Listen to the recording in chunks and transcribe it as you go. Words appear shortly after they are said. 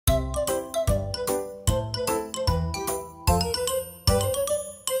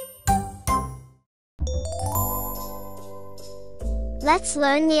Let's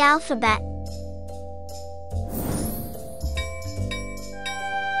learn the alphabet.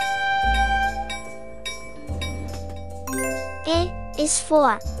 A is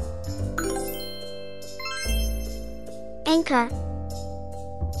for anchor.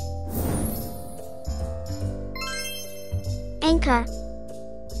 Anchor.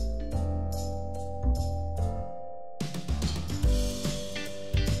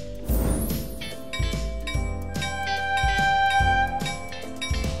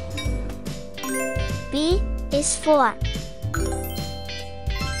 B is for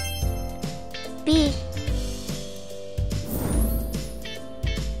bee.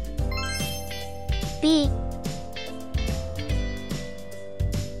 Bee.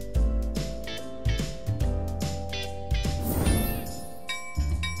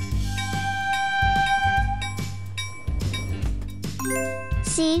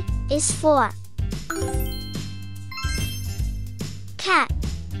 C is for cat.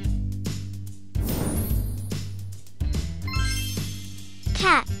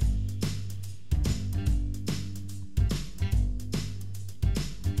 Cat.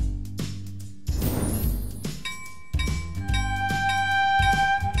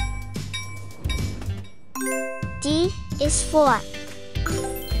 D is for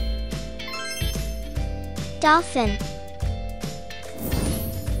dolphin.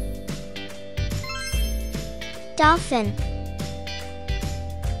 Dolphin.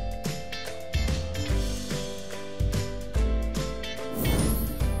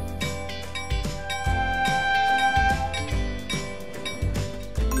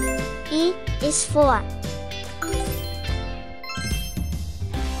 E is for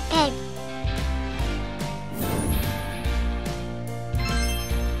egg.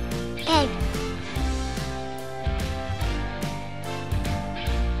 Egg.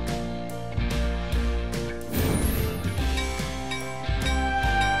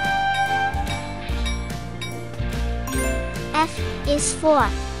 F is for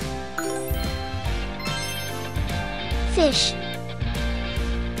fish.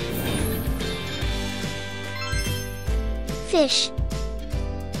 Fish.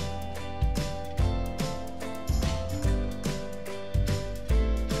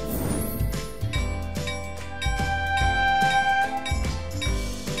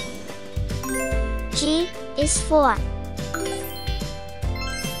 G is for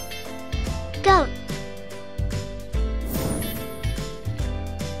goat.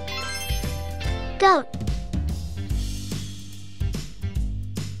 Goat.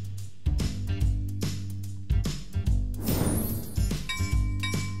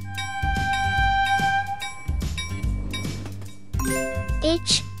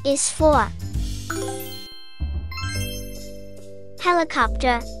 H is for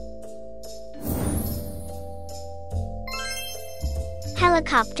helicopter.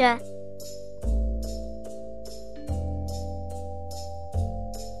 Helicopter.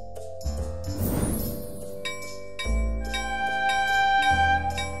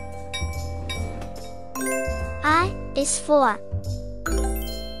 I is for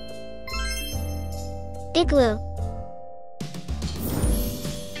igloo.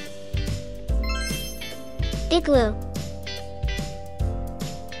 Igloo.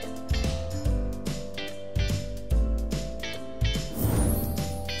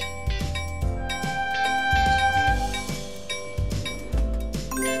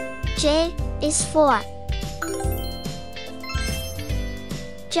 J is for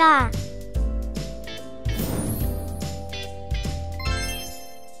jar.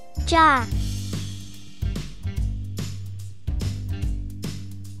 Jar.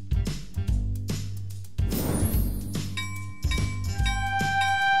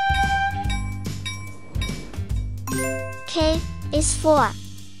 K is for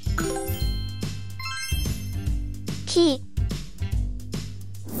key.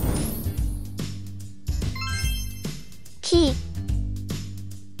 Key.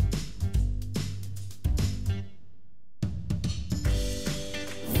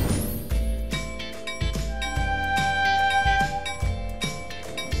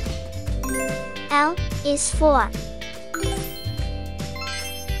 L is for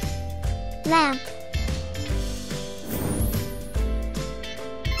lamp.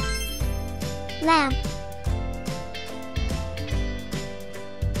 Lamp.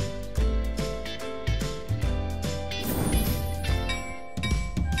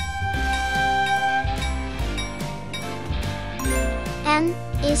 M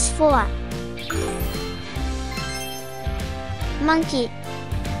is for monkey.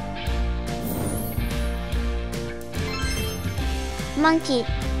 Monkey.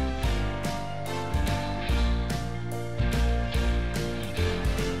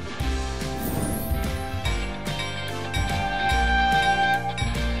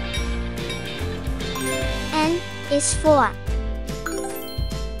 is for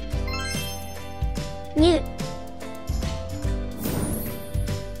mute.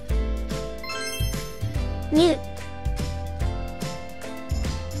 Mute.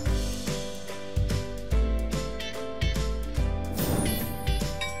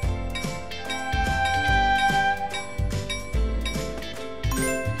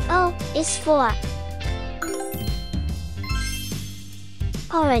 O is for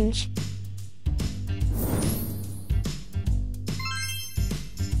orange.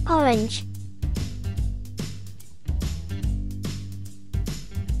 Orange.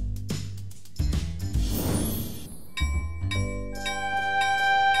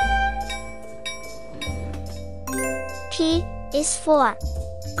 P is for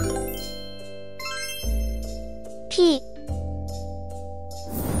P.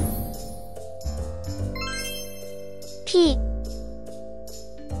 P.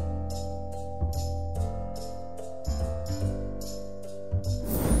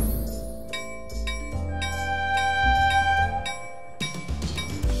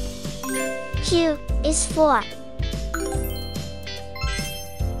 Q is for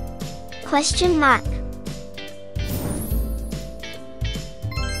question mark.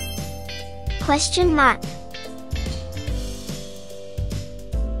 Question mark.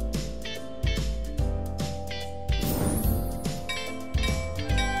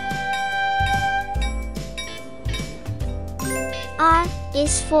 R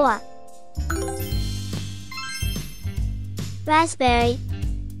is for raspberry.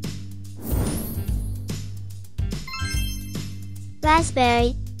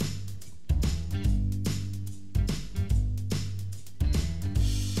 Raspberry.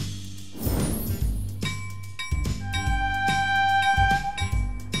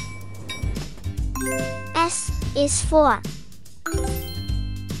 S is for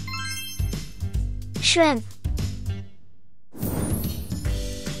shrimp.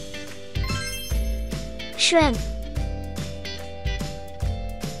 Shrimp.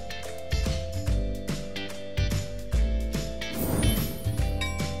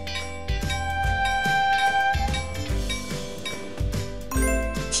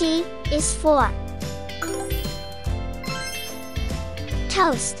 T is for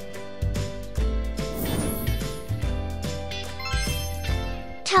toast.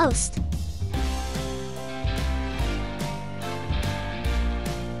 Toast.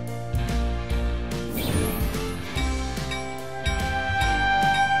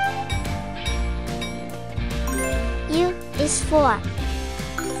 U is for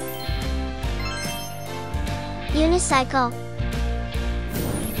unicycle.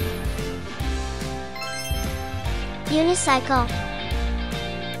 Unicycle.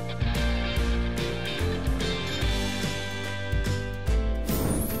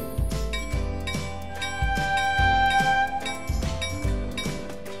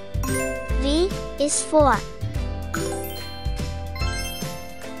 V is for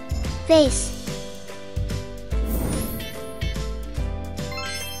vase.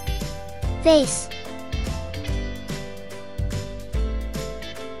 Vase.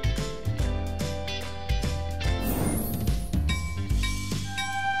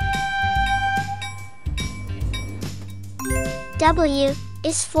 W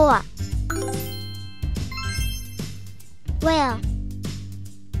is for whale.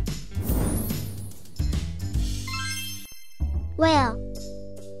 Whale.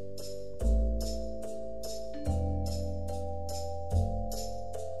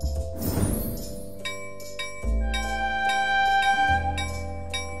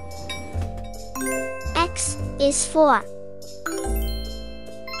 X is for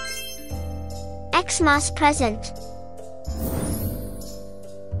Xmas present.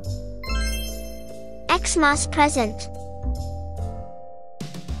 Xmas present.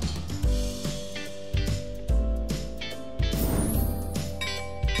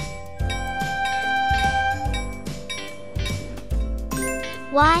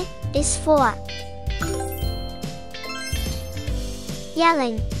 Y is for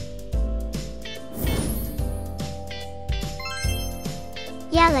yelling.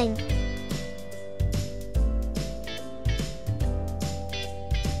 Yelling.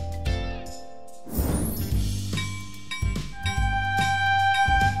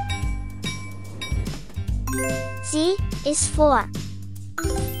 Z is for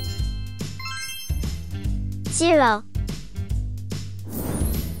zero.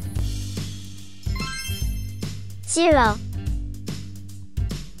 Zero.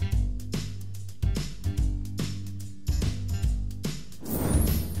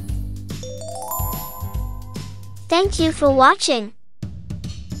 Thank you for watching.